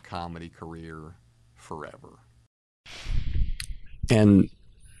trajectory of your comedy career forever. And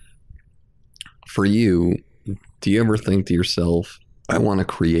for you, do you ever think to yourself, I want to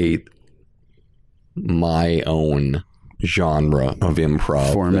create my own genre of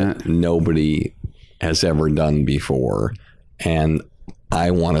improv format that nobody has ever done before, and I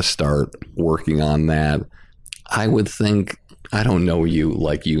want to start working on that? I would think, I don't know you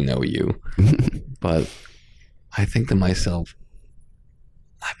like you know you, but I think to myself,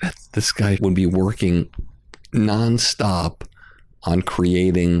 I bet this guy would be working nonstop on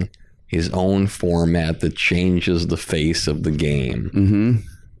creating his own format that changes the face of the game. Mm-hmm.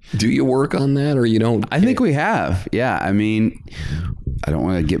 Do you work on that, or you don't? I think we have. Yeah. I mean, I don't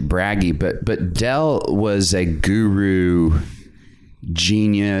want to get braggy, but Del was a guru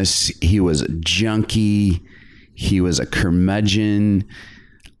genius. He was a junkie. He was a curmudgeon.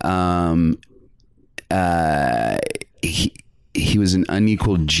 He was an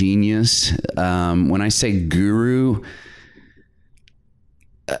unequaled genius. When I say guru,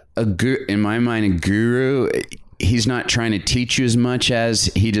 in my mind, a guru, he's not trying to teach you as much as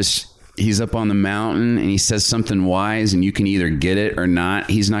he's up on the mountain and he says something wise and you can either get it or not.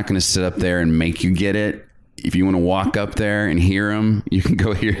 He's not going to sit up there and make you get it. If you want to walk up there and hear him, you can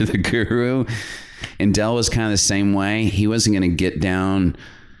go hear the guru. And Del was kind of the same way. He wasn't going to get down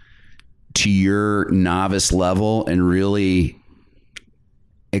to your novice level and really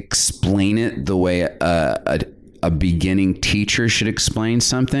explain it the way a beginning teacher should explain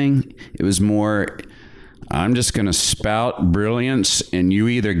something. It was more, I'm just going to spout brilliance and you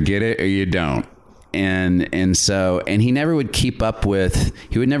either get it or you don't. And he never would keep up with,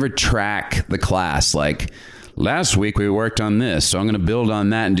 he would never track the class. Like, last week we worked on this, so I'm going to build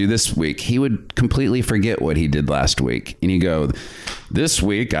on that and do this week. He would completely forget what he did last week. And you go, this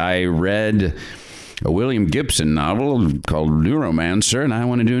week I read a William Gibson novel called Neuromancer, and I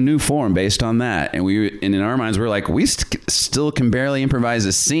want to do a new form based on that. And in our minds, we're like, we still can barely improvise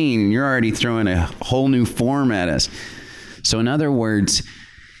a scene, and you're already throwing a whole new form at us. So in other words,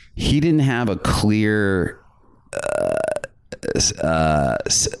 he didn't have a clear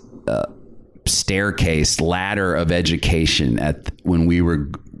staircase, ladder of education when we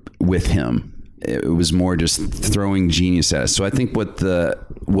were with him. It was more just throwing genius at us. So I think what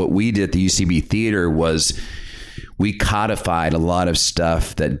we did at the UCB Theater was we codified a lot of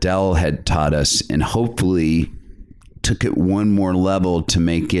stuff that Del had taught us and hopefully took it one more level to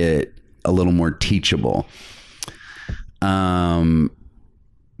make it a little more teachable.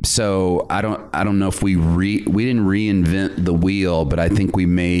 So I don't know if we didn't reinvent the wheel, but I think we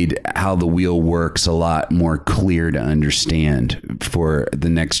made how the wheel works a lot more clear to understand for the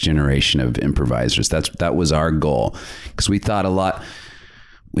next generation of improvisers. That was our goal, because we thought a lot.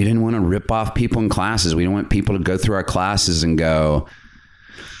 We didn't want to rip off people in classes. We didn't want people to go through our classes and go,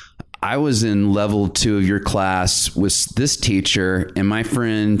 I was in level 2 of your class with this teacher, and my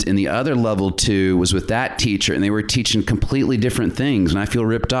friend in the other level 2 was with that teacher, and they were teaching completely different things. And I feel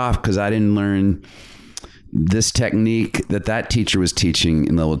ripped off because I didn't learn this technique that teacher was teaching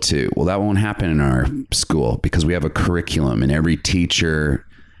in level 2. Well, that won't happen in our school because we have a curriculum, and every teacher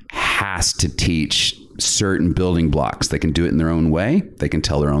has to teach certain building blocks. They can do it in their own way. They can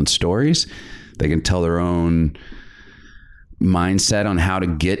tell their own stories. They can tell their own mindset on how to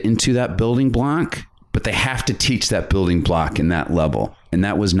get into that building block, but they have to teach that building block in that level. And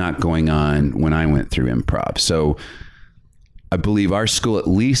that was not going on when I went through improv. So I believe our school at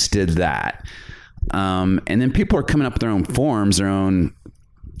least did that. And then people are coming up with their own forms,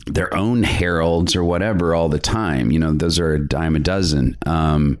 their own heralds or whatever all the time. You know, those are a dime a dozen.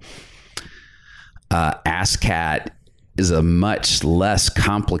 ASCAT is a much less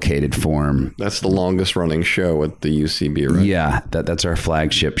complicated form. That's the longest running show at the UCB, right? Yeah, that's our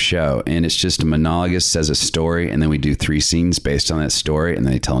flagship show. And it's just a monologuist says a story, and then we do 3 scenes based on that story, and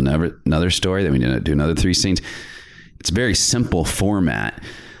then they tell another story, then we do another 3 scenes. It's a very simple format.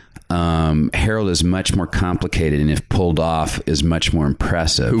 Harold is much more complicated, and if pulled off, is much more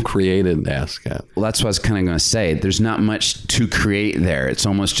impressive. Who created ASCAT? Well, that's what I was kind of going to say. There's not much to create there. It's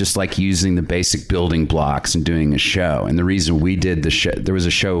almost just like using the basic building blocks and doing a show. And the reason we did the show, there was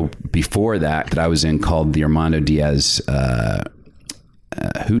a show before that I was in called the Armando Diaz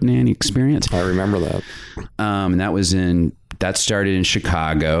Hootenanny Experience. I remember that. And that started in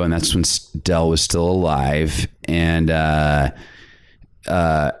Chicago, and that's when Del was still alive. And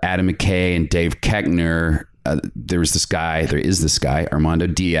Adam McKay and Dave Keckner. There is this guy, Armando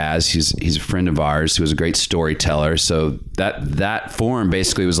Diaz. He's a friend of ours who was a great storyteller. So that forum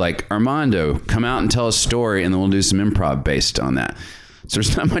basically was like, Armando, come out and tell a story, and then we'll do some improv based on that. So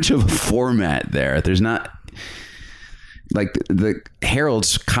there's not much of a format there. There's not, like, the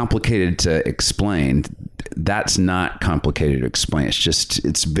Herald's complicated to explain. That's not complicated to explain.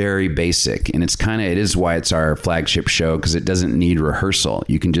 It's very basic, and it is why it's our flagship show, because it doesn't need rehearsal.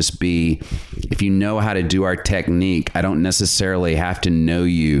 You can just be, if you know how to do our technique, I don't necessarily have to know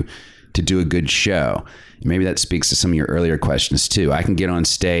you to do a good show. Maybe that speaks to some of your earlier questions too. I can get on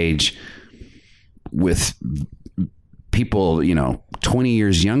stage with people, 20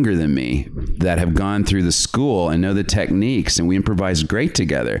 years younger than me that have gone through the school and know the techniques, and we improvise great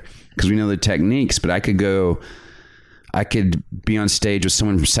together because we know the techniques. But I could be on stage with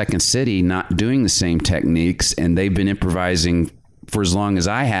someone from Second City not doing the same techniques, and they've been improvising for as long as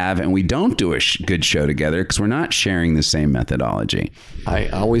I have, and we don't do a good show together because we're not sharing the same methodology. I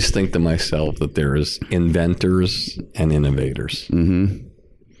always think to myself that there's inventors and innovators. Mm-hmm.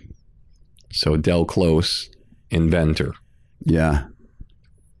 So Del Close, inventor. Yeah.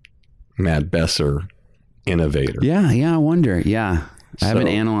 Matt Besser, innovator. Yeah, I wonder. Yeah. I haven't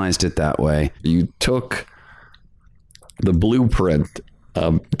analyzed it that way. You took the blueprint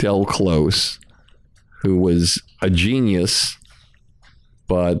of Del Close, who was a genius,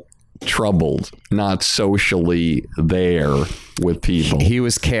 but troubled, not socially there with people. He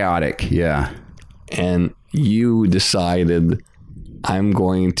was chaotic, yeah. And you decided, I'm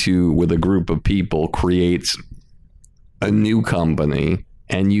going to, with a group of people, create a new company.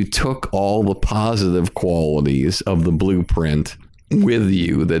 And you took all the positive qualities of the blueprint with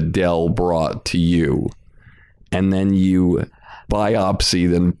you that Del brought to you. And then you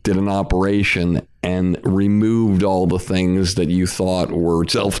biopsied and did an operation and removed all the things that you thought were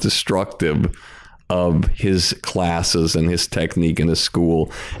self-destructive of his classes and his technique in his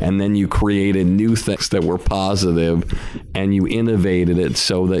school. And then you created new things that were positive, and you innovated it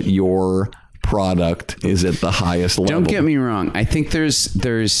so that your product is at the highest level. Don't get me wrong. I think there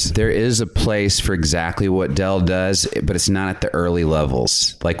is a place for exactly what Del does, but it's not at the early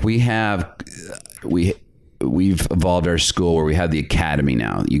levels. Like we've evolved our school where we have the academy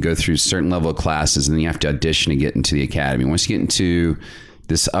now. You go through a certain level of classes, and then you have to audition to get into the academy. Once you get into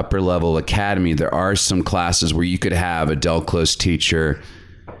this upper level academy, there are some classes where you could have a Del Close teacher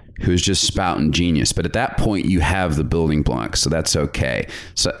who's just spouting genius. But at that point, you have the building blocks, so that's okay.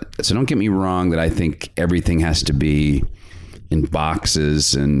 So don't get me wrong that I think everything has to be in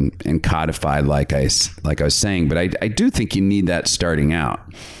boxes and codified like I was saying. But I do think you need that starting out.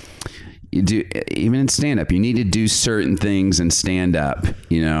 You do, even in stand-up, you need to do certain things in stand-up,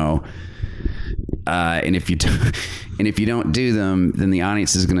 And if you don't do them, then the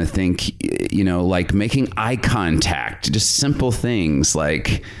audience is going to think, like making eye contact, just simple things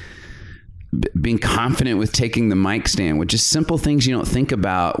like being confident with taking the mic stand, which is simple things you don't think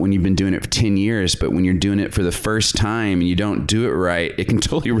about when you've been doing it for 10 years. But when you're doing it for the first time and you don't do it right, it can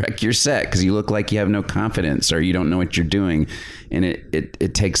totally wreck your set because you look like you have no confidence or you don't know what you're doing. And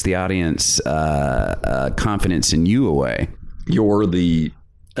it takes the audience confidence in you away. You're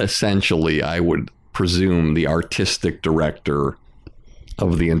essentially, I would presume, the artistic director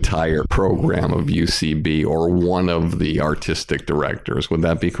of the entire program of UCB, or one of the artistic directors. Would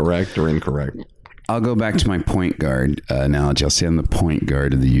that be correct or incorrect? I'll go back to my point guard analogy. I'll say I'm the point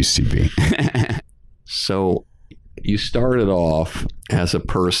guard of the UCB. So you started off as a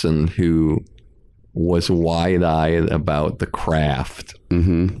person who was wide-eyed about the craft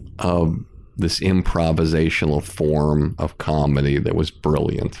of this improvisational form of comedy that was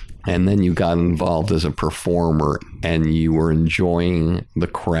brilliant. And then you got involved as a performer and you were enjoying the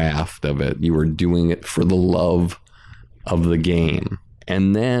craft of it. You were doing it for the love of the game.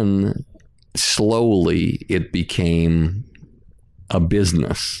 And then slowly it became a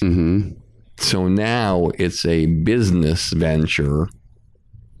business. Mm-hmm. So now it's a business venture.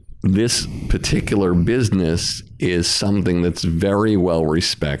 This particular business is something that's very well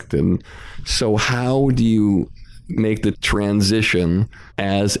respected. So how do you make the transition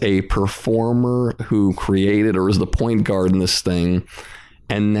as a performer who created or is the point guard in this thing,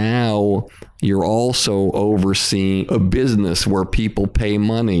 and now you're also overseeing a business where people pay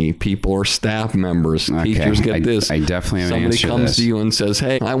money, people are staff members, teachers get this. I definitely have an answer to this. Somebody comes to you and says,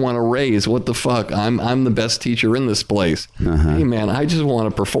 "Hey, I want a raise. What the fuck? I'm the best teacher in this place." Hey man, I just want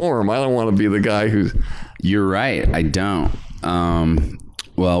to perform. I don't want to be the guy who's... You're right. I don't.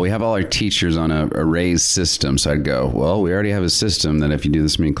 Well, we have all our teachers on a raise system. So I'd go, well, we already have a system that if you do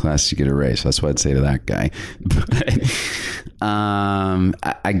this many classes, you get a raise. So that's what I'd say to that guy. But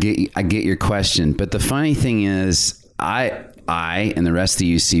I get your question. But the funny thing is, I and the rest of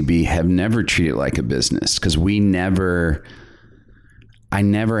the UCB have never treated it like a business because I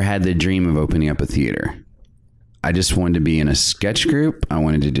never had the dream of opening up a theater. I just wanted to be in a sketch group. I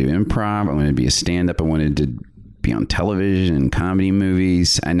wanted to do improv. I wanted to be a stand-up. I wanted to be on television, comedy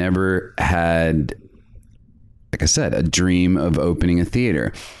movies. I never had, like I said, a dream of opening a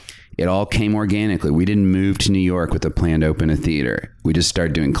theater. It all came organically. We didn't move to New York with a plan to open a theater. We just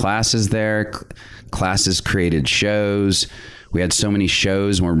started doing classes there. Classes created shows. We had so many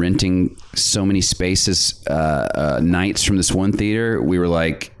shows and we're renting so many spaces, nights from this one theater. We were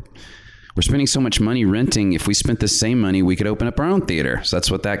like, we're spending so much money renting. If we spent the same money, we could open up our own theater. So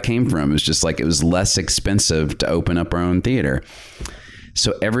that's what that came from. It was just like, it was less expensive to open up our own theater.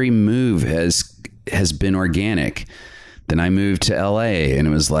 So every move has been organic. Then I moved to LA and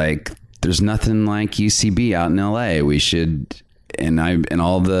it was like, there's nothing like UCB out in LA. We should, and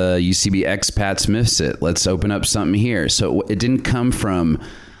all the UCB expats miss it. Let's open up something here. So it didn't come from,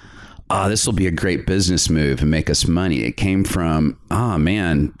 this will be a great business move and make us money. It came from,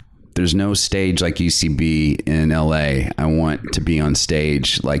 man, there's no stage like UCB in LA. I want to be on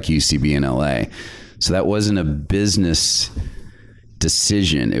stage like UCB in LA. So that wasn't a business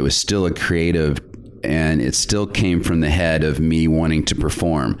decision. It was still a creative, and it still came from the head of me wanting to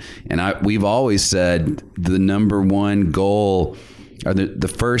perform. And we've always said the number one goal, or the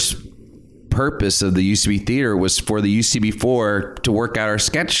first purpose of the UCB theater was for the UCB4 to work out our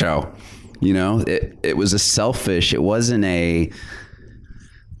sketch show. It was a selfish, it wasn't a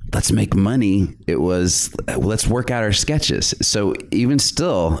let's make money. It was, let's work out our sketches. So even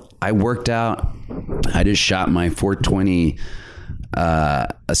still, I just shot my 420,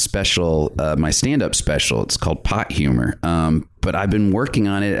 a special, my stand-up special. It's called Pot Humor. But I've been working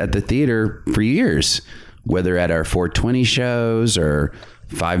on it at the theater for years, whether at our 420 shows or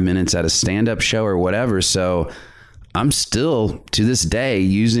 5 minutes at a stand-up show or whatever. So I'm still, to this day,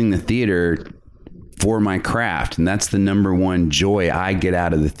 using the theater for my craft. And that's the number one joy I get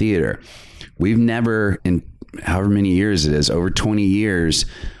out of the theater. We've never, in however many years it is, over 20 years,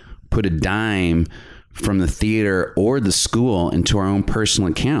 put a dime from the theater or the school into our own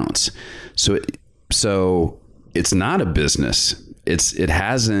personal accounts. So it's not a business.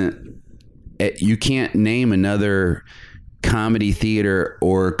 You can't name another comedy theater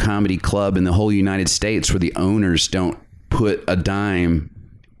or comedy club in the whole United States where the owners don't put a dime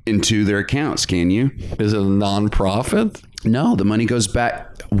into their accounts, can you? Is it a nonprofit? No, the money goes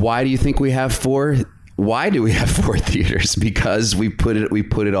back. Why do you think we have four theaters? Because we put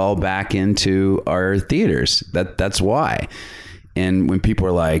it all back into our theaters. That's why. And when people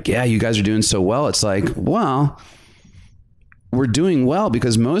are like, yeah, you guys are doing so well, it's like, well, we're doing well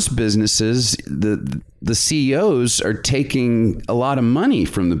because most businesses, the CEOs are taking a lot of money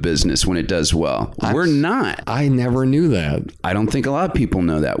from the business when it does well. We're not. I never knew that. I don't think a lot of people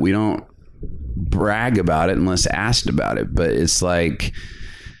know that. We don't brag about it unless asked about it. But it's like,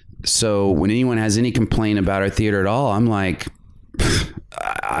 so when anyone has any complaint about our theater at all, I'm like,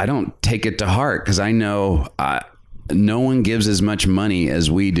 I don't take it to heart because I know no one gives as much money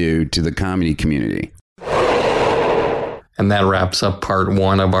as we do to the comedy community. And that wraps up part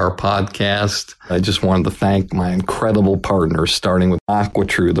 1 of our podcast. I just wanted to thank my incredible partners, starting with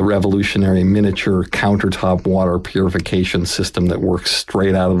AquaTrue, the revolutionary miniature countertop water purification system that works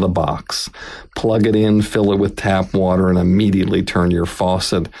straight out of the box. Plug it in, fill it with tap water, and immediately turn your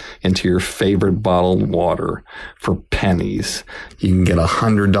faucet into your favorite bottled water for pennies. You can get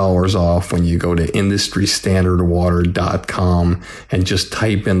 $100 off when you go to industrystandardwater.com and just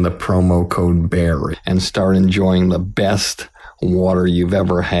type in the promo code BARRY and start enjoying the best water you've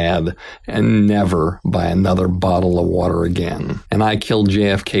ever had and never buy another bottle of water again. And I Killed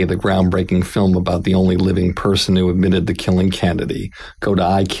JFK, the groundbreaking film about the only living person who admitted to killing Kennedy. Go to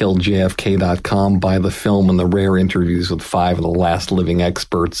ikilledjfk.com, buy the film and the rare interviews with 5 of the last living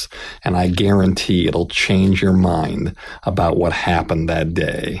experts, and I guarantee it'll change your mind about what happened that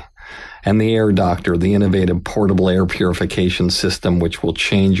day. And the Air Doctor, the innovative portable air purification system which will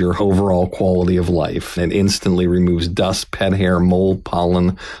change your overall quality of life. It instantly removes dust, pet hair, mold,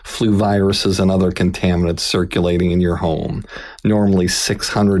 pollen, flu viruses, and other contaminants circulating in your home. Normally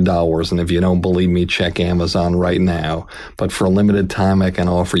 $600, and if you don't believe me, check Amazon right now. But for a limited time, I can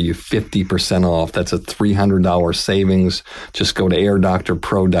offer you 50% off. That's a $300 savings. Just go to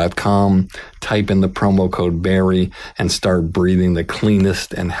airdoctorpro.com, type in the promo code BARRY, and start breathing the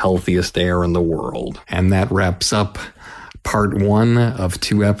cleanest and healthiest air in the world. And that wraps up part 1 of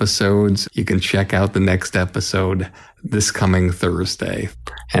 2 episodes. You can check out the next episode this coming Thursday.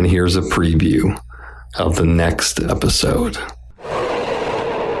 And here's a preview of the next episode.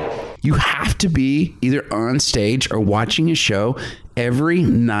 You have to be either on stage or watching a show every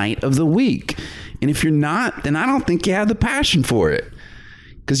night of the week. And if you're not, then I don't think you have the passion for it.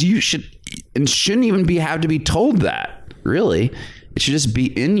 Because you should and shouldn't even have to be told that, really. It should just be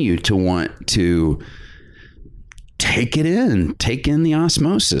in you to want to take it in, take in the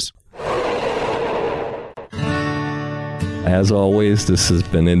osmosis. As always, this has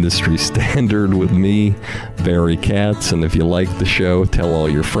been Industry Standard with me, Barry Katz. And if you like the show, tell all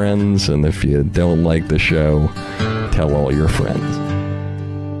your friends. And if you don't like the show, tell all your friends.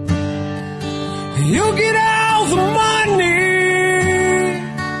 You get all the money,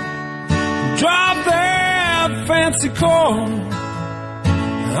 drive that fancy car.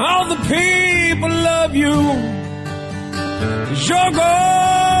 All the people love you, 'cause you're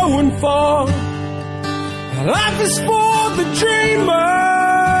going far. Life is for the dreamers.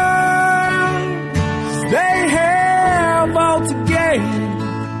 They have all to gain.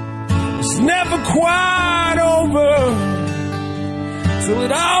 It's never quite over till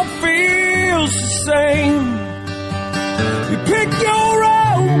it all feels the same. You pick your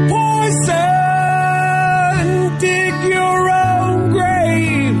own poison, dig your own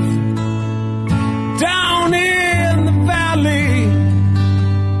grave down in the valley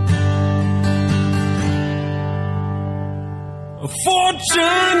of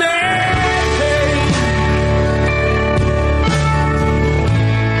fortune.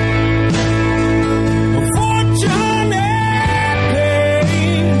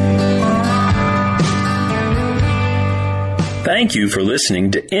 Thank you for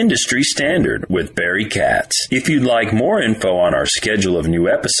listening to Industry Standard with Barry Katz. If you'd like more info on our schedule of new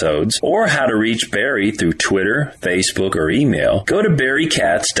episodes or how to reach Barry through Twitter, Facebook, or email, go to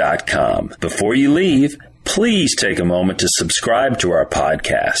barrykatz.com. Before you leave, please take a moment to subscribe to our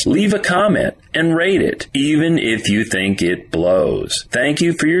podcast, leave a comment, and rate it, even if you think it blows. Thank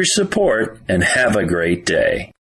you for your support, and have a great day.